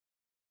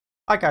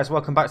Hi guys,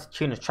 welcome back to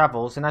Tuner's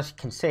Travels, and as you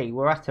can see,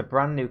 we're at a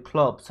brand new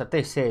club. So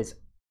this is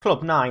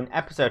Club 9,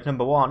 episode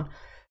number 1.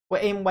 We're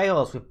in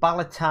Wales with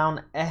Bala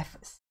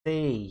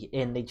FC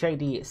in the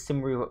JD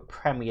Cymru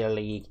Premier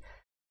League.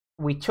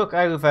 We took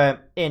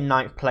over in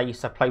 9th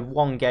place. I played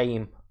one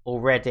game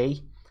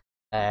already.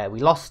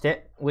 We lost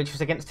it, which was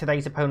against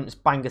today's opponents,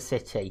 Bangor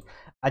City.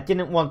 I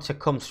didn't want to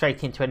come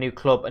straight into a new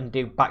club and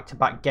do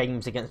back-to-back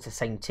games against the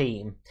same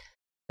team.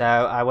 So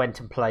I went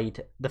and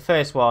played the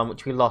first one,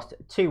 which we lost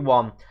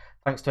 2-1.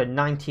 Thanks to a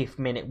 90th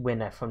minute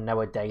winner from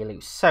Noah Daly. It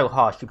was so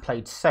harsh. He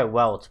played so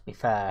well, to be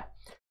fair.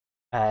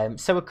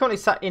 So we're currently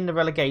sat in the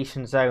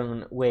relegation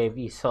zone with,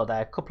 you saw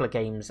there, a couple of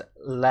games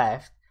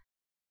left.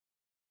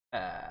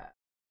 It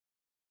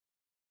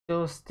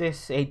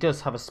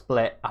does have a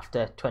split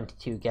after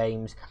 22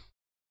 games.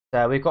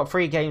 So we've got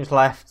 3 games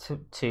left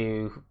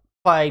to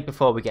play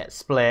before we get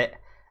split.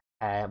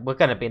 We're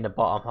going to be in the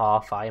bottom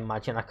half, I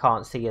imagine. I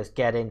can't see us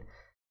getting...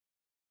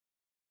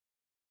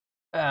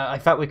 in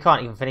fact, we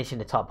can't even finish in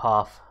the top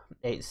half.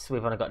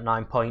 We've only got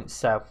 9 points,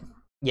 so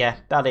yeah,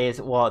 that is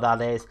what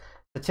that is.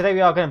 So today we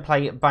are going to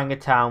play Bangor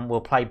Town.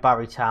 We'll play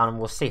Barry Town, and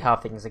we'll see how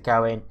things are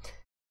going.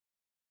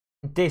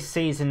 This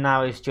season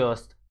now is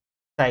just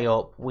stay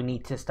up. We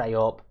need to stay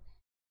up,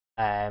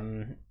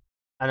 and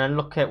then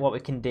look at what we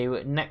can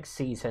do next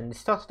season. It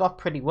started off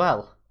pretty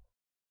well,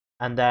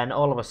 and then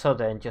all of a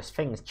sudden, just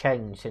things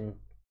changed. And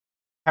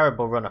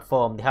terrible run of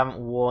form. They haven't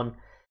won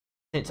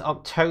since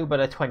October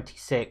the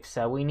 26th,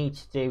 so we need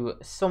to do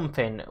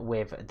something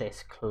with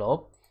this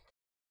club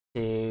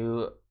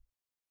to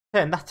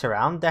turn that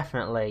around,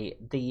 definitely.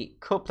 The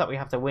cup that we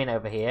have to win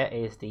over here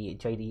is the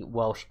JD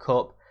Welsh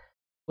Cup,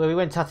 where we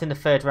went out in the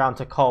 3rd round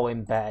to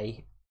Colwyn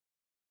Bay.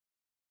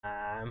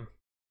 Okay,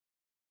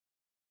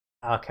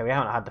 we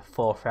haven't had the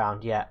 4th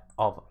round yet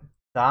of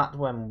that.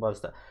 When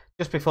was that?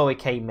 Just before we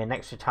came in,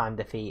 extra time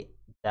defeat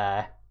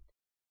there.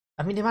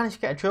 I mean, they managed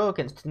to get a draw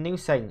against the New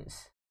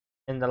Saints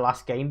in the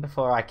last game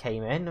before I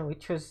came in,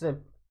 which was a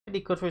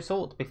pretty good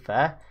result, to be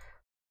fair.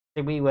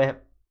 We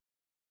were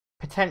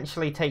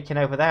potentially taken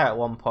over there at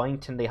one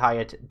point, and they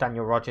hired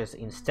Daniel Rogers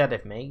instead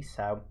of me,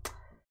 so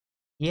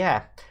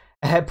yeah.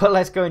 But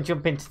let's go and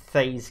jump into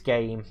today's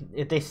game.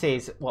 This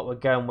is what we're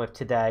going with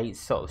today.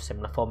 It's sort of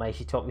similar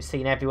formation to what we've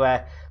seen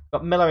everywhere. We've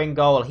got Miller in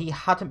goal. He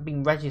hadn't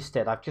been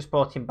registered. I've just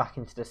brought him back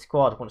into the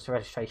squad once the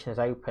registration has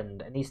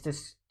opened, and he's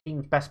this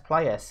team's best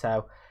player,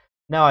 so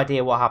no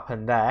idea what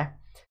happened there.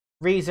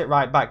 Rees at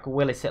right back,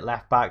 Willis at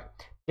left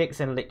back,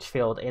 Dixon,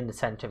 Litchfield in the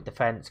centre of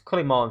defence,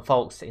 Cullymore and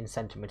Folks in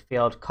centre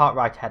midfield,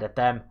 Cartwright ahead of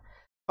them,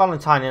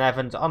 Valentine and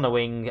Evans on the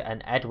wing,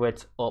 and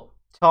Edwards up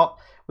top.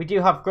 We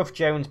do have Gruff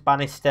Jones,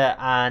 Bannister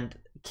and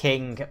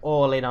King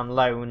all in on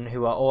loan,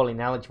 who are all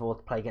ineligible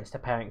to play against a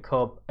parent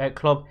club,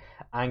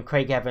 and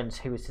Craig Evans,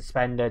 who is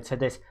suspended. So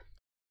this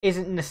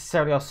isn't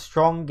necessarily our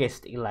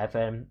strongest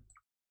 11,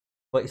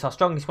 but it's our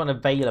strongest one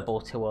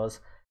available to us.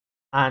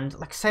 And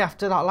like I say,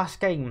 after that last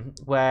game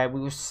where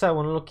we were so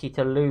unlucky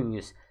to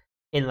lose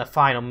in the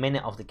final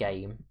minute of the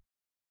game,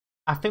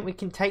 I think we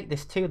can take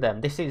this to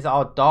them. This is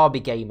our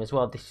derby game as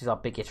well. This is our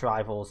biggest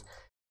rivals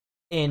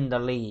in the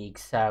league.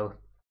 So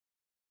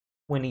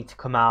we need to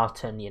come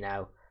out and, you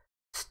know,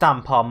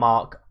 stamp our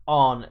mark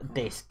on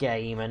this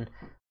game. And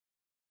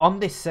on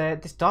this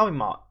this derby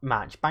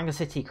match, Bangor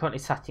City currently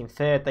sat in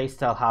 3rd. They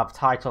still have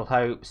title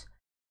hopes.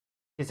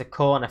 Is a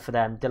corner for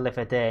them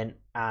delivered in,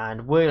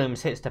 and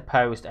Williams hits the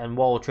post, and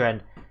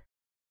Waldron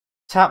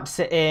taps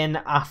it in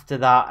after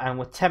that, and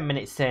we're 10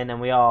 minutes in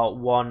and we are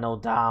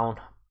 1-0 down.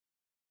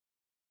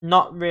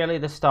 Not really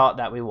the start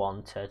that we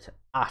wanted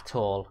at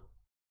all.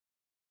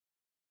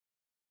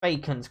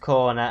 Bacon's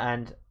corner,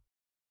 and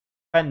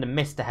Fender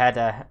missed the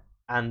header,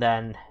 and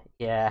then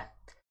yeah,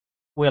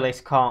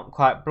 Willis can't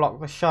quite block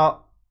the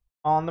shot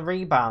on the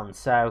rebound,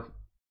 so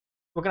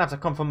we're gonna have to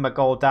come from a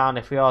goal down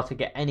if we are to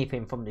get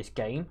anything from this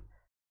game.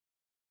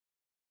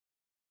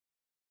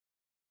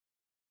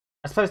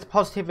 I suppose the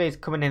positive is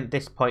coming in at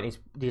this point is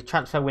the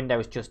transfer window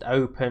has just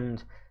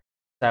opened,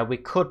 so we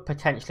could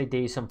potentially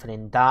do something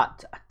in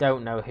that. I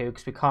don't know who,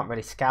 because we can't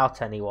really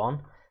scout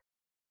anyone.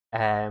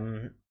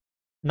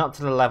 Not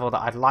to the level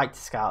that I'd like to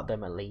scout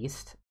them, at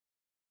least.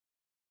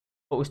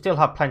 But we still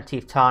have plenty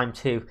of time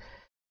to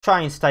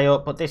try and stay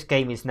up. But this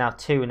game is now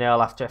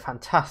 2-0 after a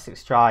fantastic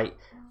strike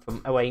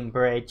from Owain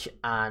Bridge,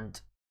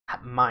 and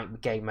that might be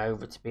game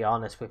over, to be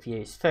honest with you.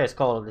 His first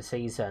goal of the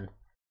season.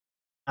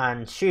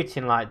 And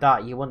shooting like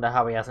that, you wonder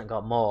how he hasn't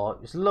got more.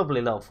 It was a lovely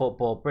little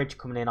football. Bridge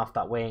coming in off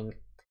that wing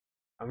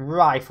and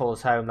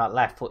rifles home that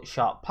left foot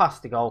shot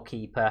past the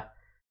goalkeeper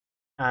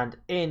and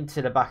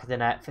into the back of the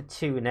net for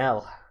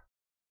 2-0.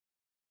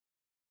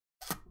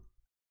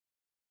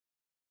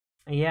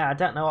 Yeah, I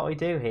don't know what we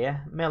do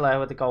here. Miller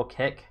with the goal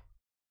kick.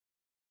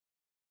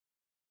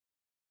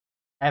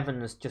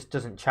 Evans just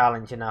doesn't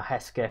challenge, and now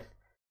Hesketh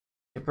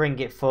to bring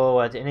it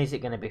forward. And is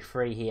it going to be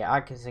free here?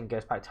 Atkinson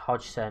goes back to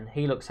Hodgson.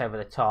 He looks over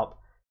the top.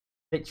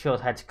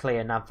 Litchfield heads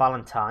clear, now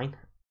Valentine.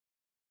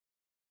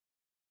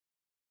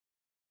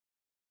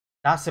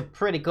 That's a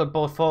pretty good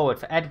ball forward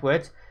for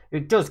Edwards, who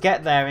does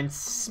get there and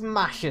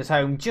smashes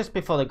home just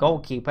before the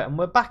goalkeeper, and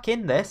we're back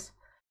in this.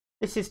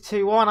 This is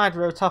 2-1. I'd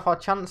wrote off our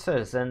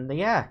chances, and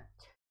yeah,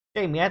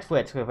 Jamie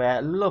Edwards with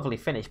a lovely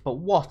finish, but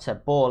what a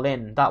ball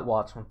in that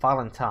was from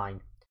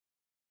Valentine.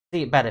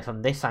 See it better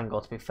from this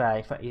angle, to be fair.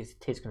 If it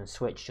is going to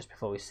switch just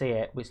before we see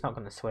it, but it's not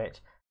going to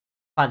switch.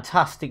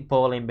 Fantastic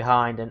ball in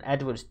behind, and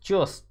Edwards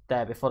just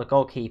there before the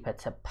goalkeeper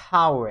to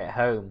power it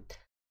home.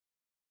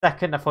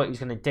 Second, I thought he was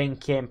going to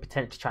dink him,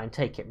 potentially try and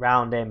take it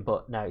round him,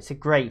 but no, it's a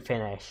great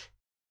finish.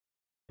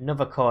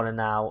 Another corner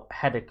now,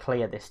 headed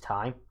clear this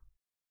time.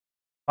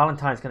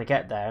 Valentine's going to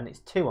get there, and it's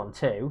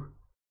 2-on-2.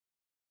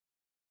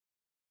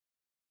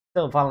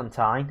 Still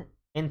Valentine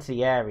into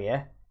the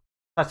area.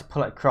 Tries to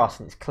pull it across,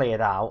 and it's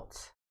cleared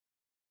out.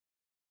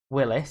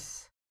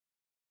 Willis.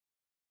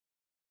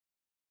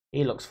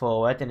 He looks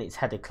forward, and it's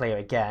headed clear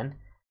again.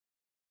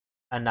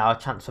 And now a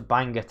chance for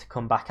Banga to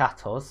come back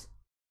at us.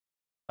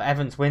 But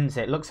Evans wins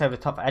it, looks over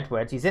the top of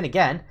Edwards. He's in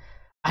again,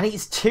 and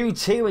it's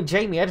 2-2, and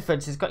Jamie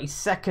Edwards has got his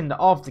second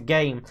of the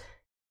game.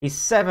 His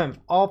 7th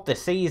of the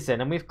season,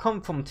 and we've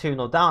come from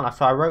 2-0 down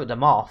after I wrote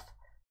them off.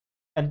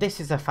 And this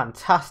is a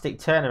fantastic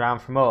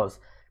turnaround from us.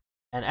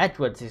 And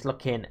Edwards is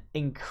looking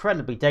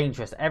incredibly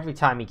dangerous every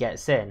time he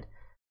gets in.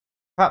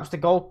 Perhaps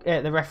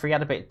the referee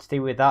had a bit to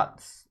do with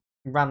that.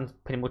 Ran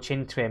pretty much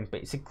into him,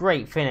 but it's a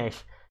great finish.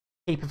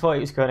 Keeper thought he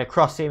was going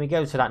across him. He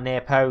goes to that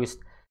near post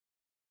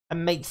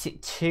and makes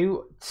it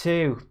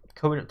 2-2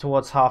 coming up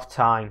towards half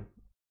time.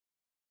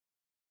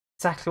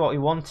 Exactly what we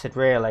wanted,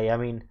 really. I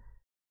mean,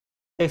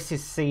 this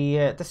is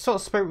the sort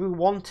of spirit we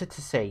wanted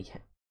to see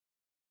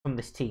from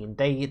this team.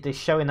 They're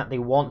showing that they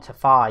want to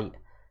fight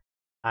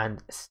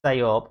and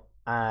stay up.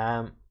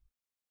 I'm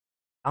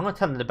going to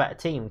tell them the better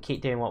team and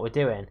keep doing what we're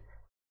doing.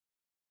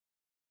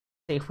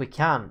 See if we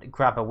can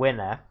grab a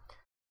winner.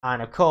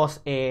 And of course,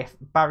 if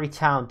Barry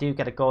Town do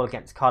get a goal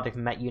against Cardiff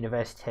Met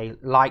University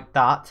like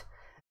that,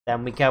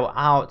 then we go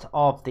out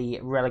of the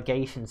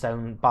relegation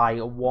zone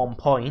by 1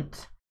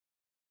 point.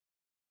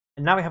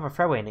 And now we have a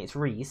throw in. It's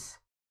Reese.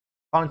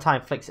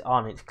 Valentine flicks it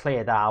on. It's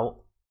cleared out.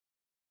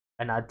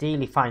 And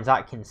ideally finds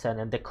Atkinson.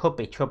 And there could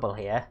be trouble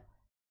here.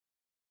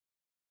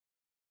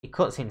 He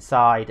cuts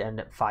inside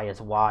and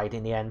fires wide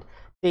in the end.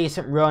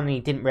 Decent run. He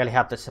didn't really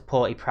have the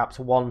support he perhaps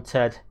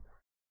wanted.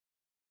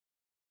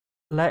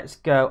 Let's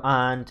go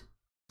and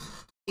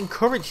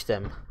encourage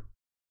them.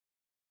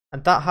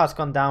 And that has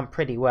gone down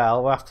pretty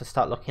well. We'll have to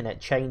start looking at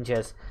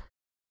changes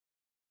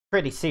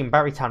pretty soon.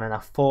 Barrytown are now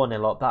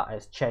 4-0 up. That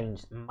has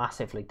changed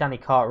massively. Danny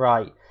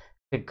Cartwright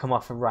could come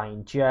off for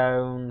Ryan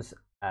Jones.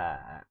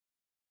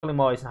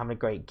 Cullimore isn't having a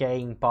great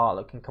game.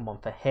 Bartlett can come on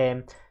for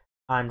him.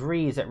 And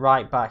Rees at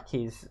right back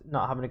is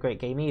not having a great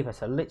game either.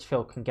 So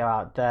Litchfield can go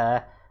out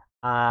there.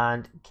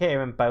 And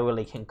Kieran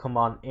Bowley can come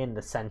on in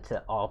the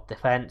centre of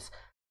defence.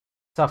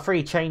 So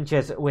 3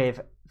 changes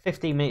with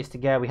 15 minutes to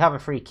go. We have a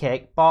free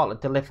kick.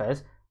 Bartlett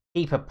delivers.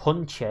 Keeper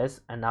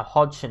punches. And now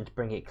Hodgson to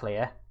bring it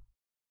clear.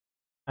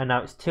 And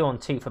now it's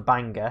 2-on-2 for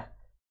Banga.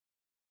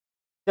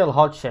 Still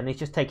Hodgson. He's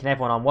just taking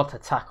everyone on. What a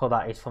tackle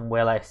that is from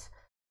Willis.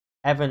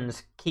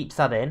 Evans keeps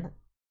that in.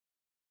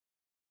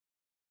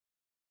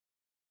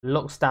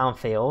 Looks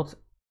downfield.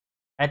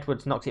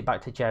 Edwards knocks it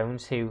back to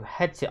Jones, who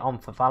heads it on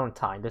for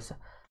Valentine. There's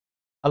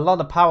a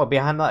lot of power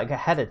behind that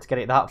header to get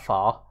it that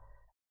far.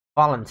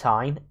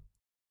 Valentine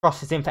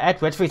crosses in for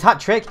Edwards for his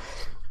hat-trick.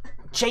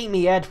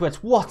 Jamie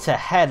Edwards, what a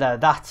header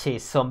that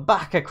is, son.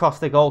 Back across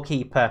the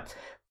goalkeeper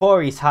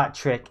for his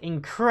hat-trick.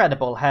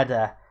 Incredible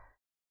header.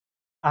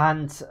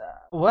 And,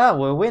 well,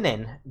 we're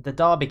winning the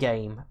derby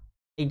game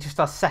in just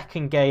our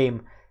second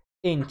game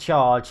in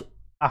charge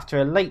after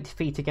a late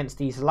defeat against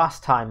these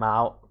last time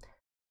out.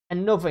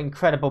 Another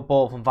incredible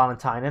ball from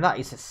Valentine, and that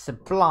is a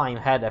sublime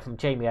header from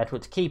Jamie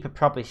Edwards. Keeper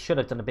probably should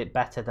have done a bit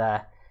better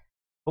there.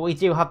 But we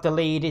do have the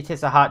lead. It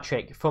is a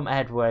hat-trick from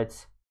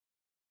Edwards.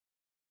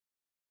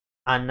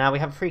 And now we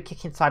have a free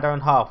kick inside our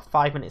own half.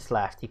 5 minutes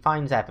left. He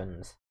finds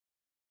Evans.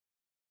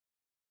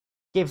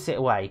 Gives it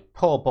away.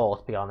 Poor ball,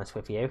 to be honest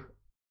with you.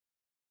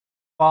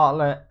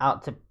 Bartlett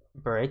out to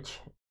Bridge.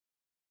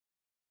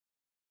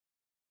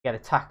 Get a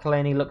tackle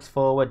in. He looks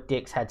forward.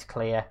 Dick's head's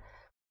clear.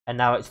 And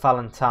now it's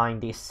Valentine,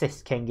 the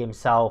assist king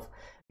himself.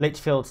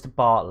 Litchfield's to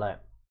Bartlett.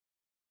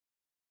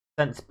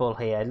 Sensible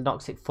here.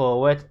 Knocks it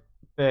forward.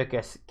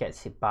 Burgess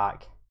gets it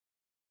back.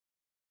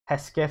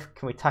 Hesketh,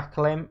 can we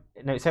tackle him?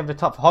 No, it's over the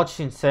top for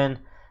Hodgkinson.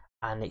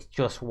 And it's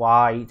just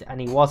wide. And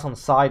he was on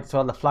side as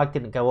well. The flag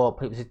didn't go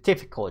up. It was a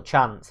difficult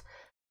chance. To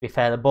be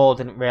fair, the ball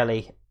didn't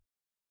really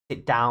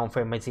sit down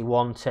for him as he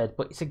wanted.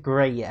 But it's a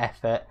great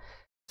effort.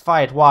 It's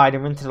fired wide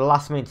and we're into the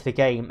last minute of the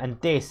game.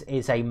 And this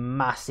is a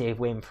massive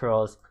win for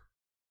us.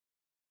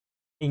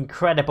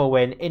 Incredible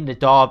win in the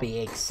derby.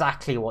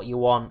 Exactly what you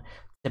want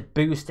to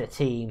boost a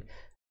team.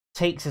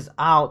 Takes us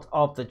out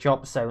of the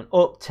drop zone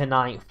up to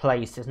 9th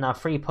place. There's now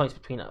 3 points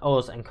between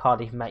us and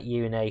Cardiff Met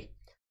Uni.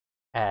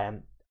 I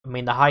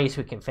mean, the highest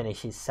we can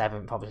finish is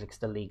 7th, obviously, because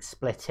the league's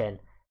splitting.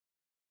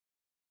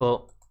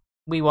 But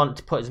we want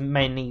to put as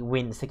many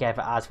wins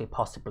together as we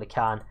possibly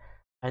can.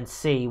 and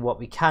see what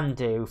we can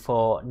do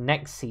for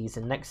next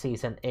season. Next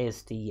season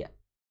is the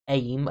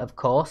aim, of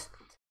course.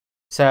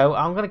 So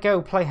I'm going to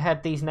go play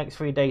ahead these next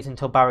 3 days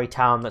until Barry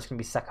Town. That's going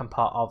to be the second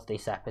part of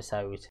this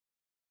episode.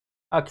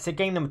 Okay, so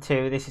game number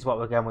 2, this is what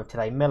we're going with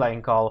today. Miller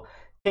in goal,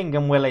 King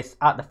and Willis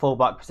at the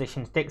fullback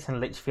positions, Dixon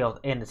and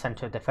Litchfield in the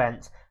centre of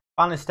defence,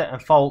 Bannister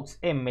and Folks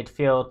in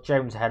midfield,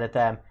 Jones ahead of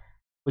them,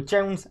 with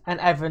Jones and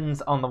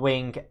Evans on the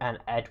wing and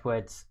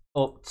Edwards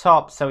up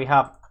top. So we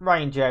have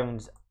Ryan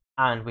Jones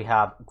and we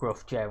have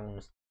Gruff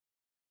Jones.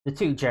 The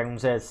two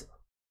Joneses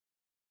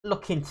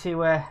looking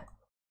to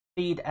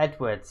feed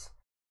Edwards.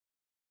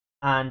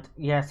 And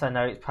yes, I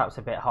know it's perhaps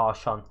a bit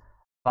harsh on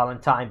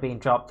Valentine being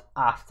dropped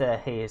after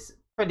his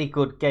pretty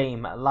good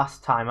game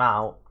last time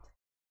out,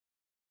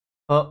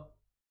 but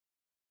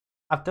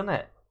I've done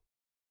it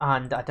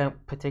and I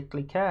don't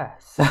particularly care.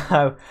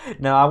 So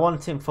no, I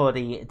want him for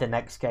the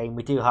next game.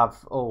 We do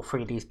have all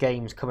 3 of these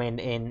games coming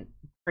in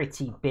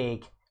pretty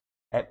big,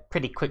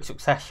 pretty quick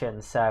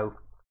succession, so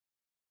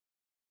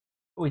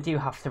we do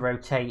have to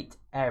rotate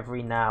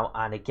every now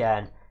and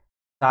again.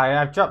 So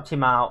I've dropped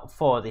him out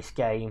for this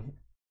game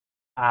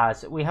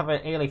as we have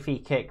an early free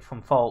kick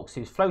from Folks,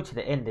 who's floated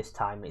it in this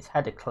time. It's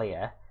headed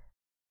clear.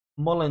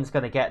 Mullen's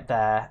going to get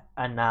there,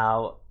 and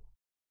now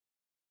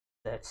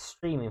they're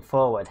streaming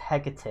forward.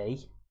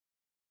 Hegarty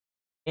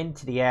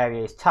into the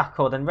area is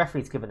tackled, and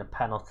referee's given a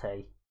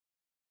penalty.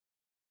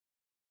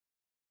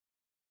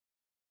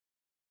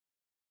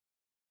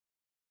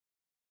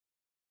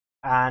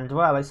 And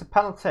well, it's a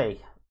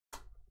penalty. Of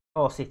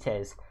course it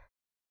is.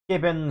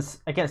 Gibbons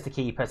against the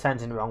keeper,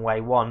 sends in the wrong way.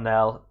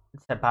 1-0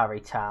 to Barry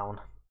Town.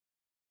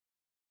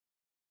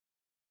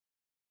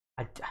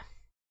 I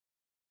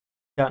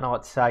don't know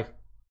what to say.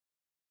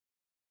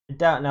 I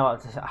don't know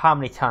how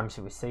many times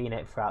have we seen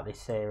it throughout this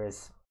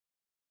series.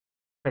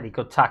 Pretty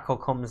good tackle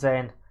comes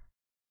in,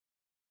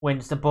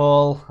 wins the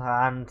ball,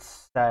 and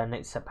then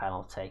it's a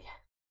penalty.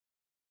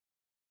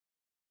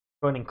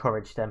 Go and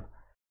encourage them.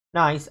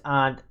 Nice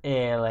and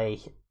early.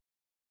 See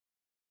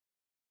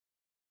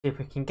if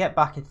we can get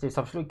back into this.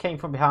 Obviously, we came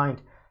from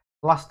behind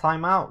last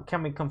time out.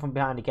 Can we come from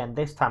behind again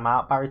this time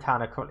out? Barry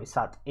Town are currently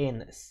sat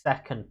in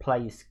second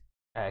place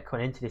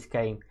coming into this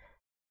game.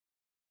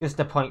 Just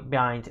a point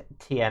behind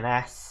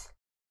TNS.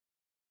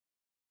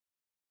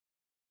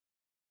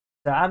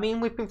 So, I mean,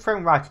 we've been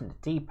thrown right in the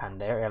deep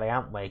end here, really,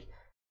 haven't we?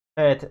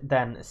 Third,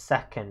 then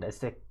second, as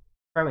the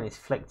throwing is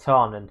flicked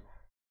on, and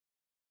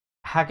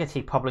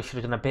Haggerty probably should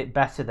have done a bit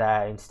better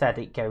there. Instead,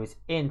 it goes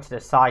into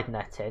the side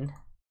netting.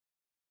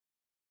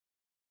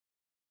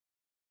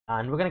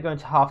 And we're going to go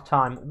into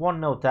half-time,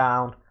 1-0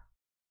 down.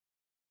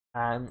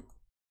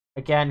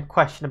 Again,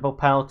 questionable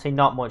penalty,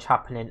 not much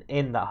happening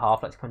in that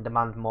half. Let's go and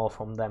demand more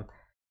from them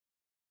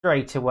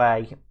straight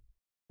away.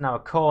 Now a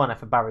corner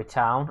for Barry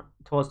Town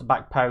towards the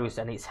back post,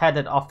 and it's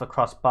headed off the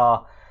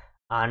crossbar,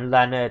 and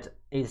Leonard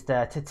is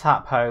there to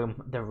tap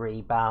home the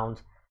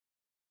rebound.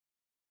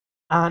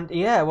 And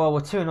yeah, well,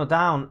 we're 2-0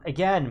 down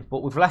again,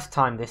 but with less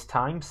time this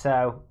time.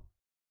 So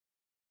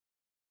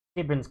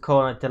Gibbons'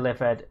 corner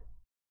delivered.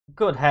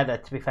 Good header,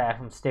 to be fair,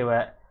 from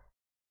Stewart.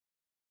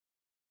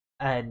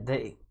 And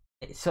it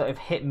sort of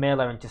hit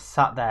Miller and just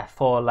sat there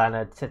for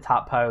Leonard to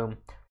tap home.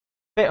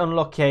 Bit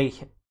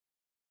unlucky.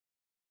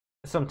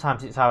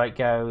 Sometimes it's how it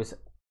goes.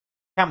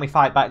 Can we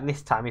fight back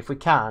this time? If we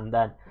can,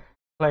 then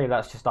clearly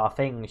that's just our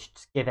thing. We should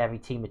just give every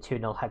team a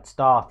 2-0 head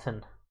start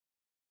and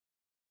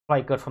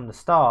play good from the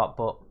start.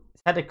 But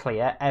it's headed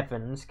clear.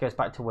 Evans goes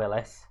back to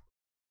Willis,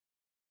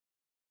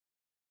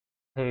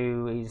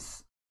 who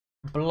is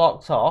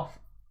blocked off.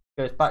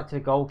 Goes back to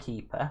the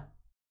goalkeeper.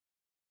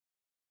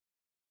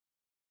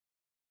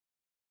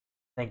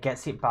 Then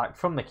gets it back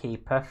from the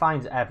keeper.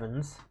 Finds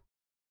Evans.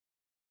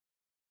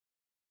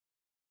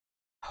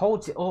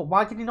 Holds it up.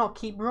 Why did he not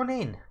keep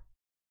running?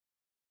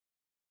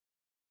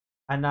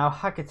 And now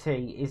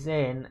Haggerty is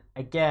in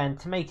again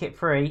to make it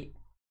free.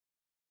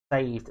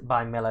 Saved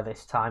by Miller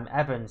this time.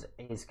 Evans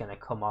is going to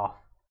come off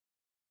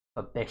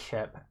for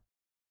Bishop.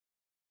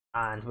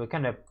 And we're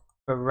going to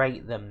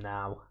berate them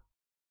now.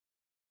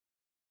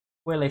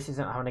 Willis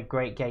isn't having a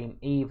great game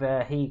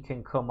either. He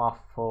can come off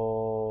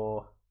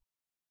for...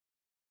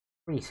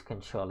 Reese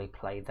can surely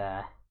play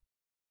there.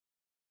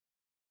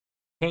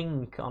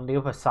 King on the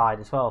other side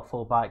as well,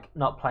 fullback,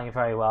 not playing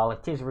very well.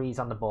 It is Reese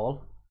on the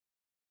ball.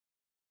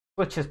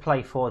 Switchers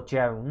play for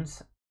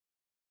Jones.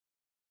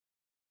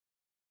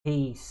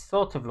 He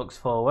sort of looks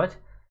forward.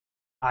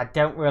 I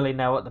don't really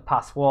know what the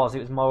pass was.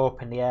 It was more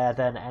up in the air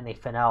than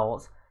anything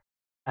else.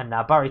 And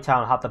now Barry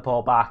Town had the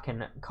ball back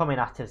and coming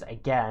at us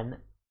again.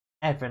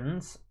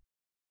 Evans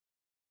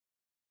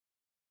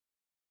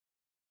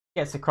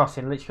gets the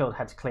crossing. Litchfield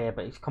heads clear,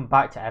 but he's come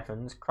back to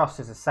Evans.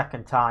 Crosses a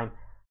second time.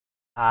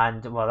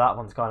 And, well, that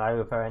one's gone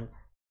over. And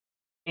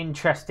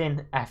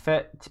interesting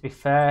effort, to be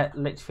fair.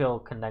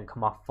 Litchfield can then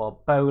come off for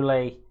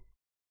Bowley.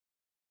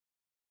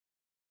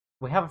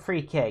 We have a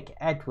free kick.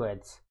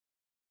 Edwards.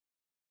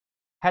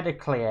 Header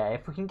clear.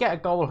 If we can get a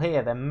goal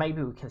here, then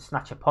maybe we can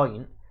snatch a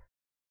point.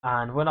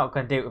 And we're not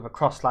going to do it with a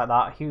cross like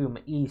that. Hume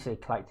easily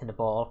collecting the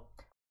ball.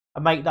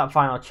 and make that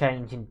final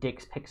change, and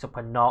Dix picks up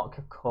a knock,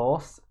 of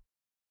course.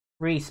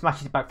 Reese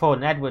smashes it back forward,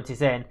 and Edwards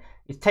is in.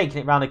 He's taking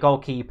it round the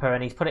goalkeeper,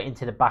 and he's put it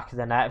into the back of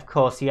the net. Of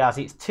course he has.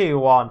 It's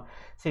 2-1.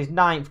 It's his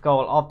 9th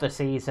goal of the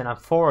season, and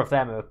 4 of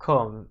them have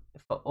come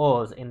for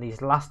us in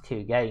these last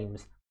 2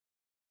 games.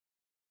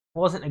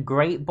 Wasn't a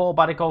great ball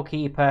by the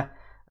goalkeeper.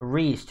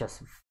 Reese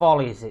just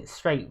volleys it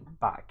straight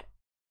back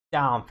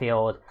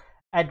downfield.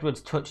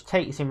 Edwards' touch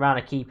takes him round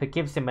the keeper,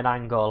 gives him an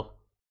angle,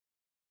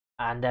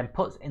 and then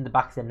puts it in the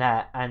back of the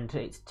net, and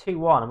it's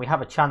 2-1, and we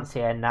have a chance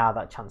here. Now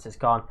that chance is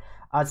gone,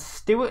 as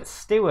Stewart,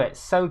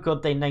 so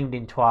good they named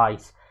him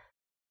twice,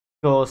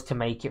 scores to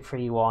make it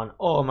 3-1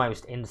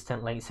 almost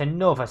instantly. It's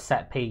another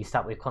set piece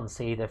that we've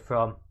conceded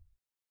from.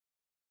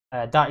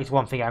 That is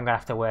one thing I'm going to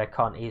have to work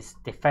on, is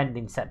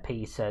defending set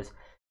pieces.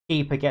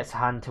 Keeper gets a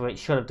hand to it,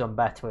 should have done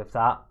better with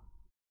that.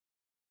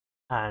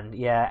 And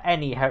yeah,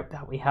 any hope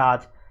that we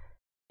had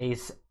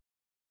is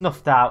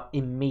snuffed out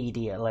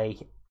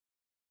immediately.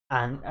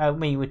 And I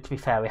mean, to be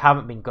fair, we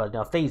haven't been good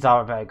enough. These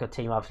are a very good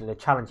team, obviously they're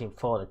challenging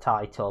for the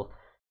title.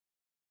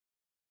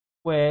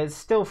 We're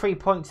still 3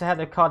 points ahead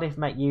of Cardiff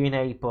Met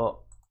Uni, but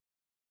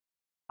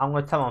I'm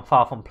going to tell them I'm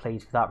far from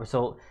pleased with that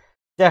result.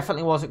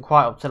 Definitely wasn't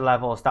quite up to the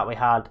levels that we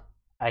had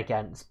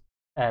against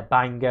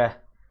Bangor.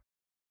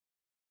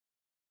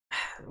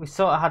 We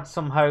sort of had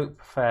some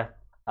hope for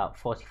about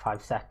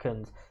 45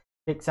 seconds.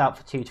 Dick's out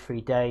for 2 to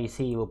 3 days.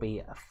 He will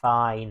be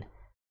fine.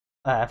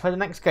 For the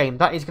next game,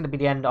 that is going to be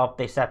the end of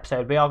this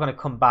episode. We are going to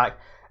come back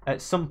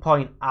at some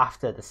point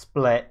after the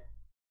split.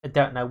 I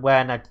don't know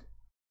when. I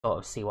sort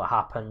of see what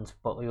happens,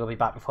 but we will be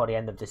back before the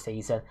end of the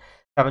season. If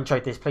you have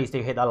enjoyed this, please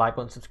do hit that like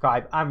button,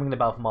 subscribe, and ring the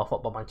bell for more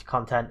Football Manager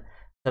content.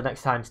 Until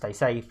next time, stay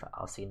safe.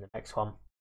 I'll see you in the next one.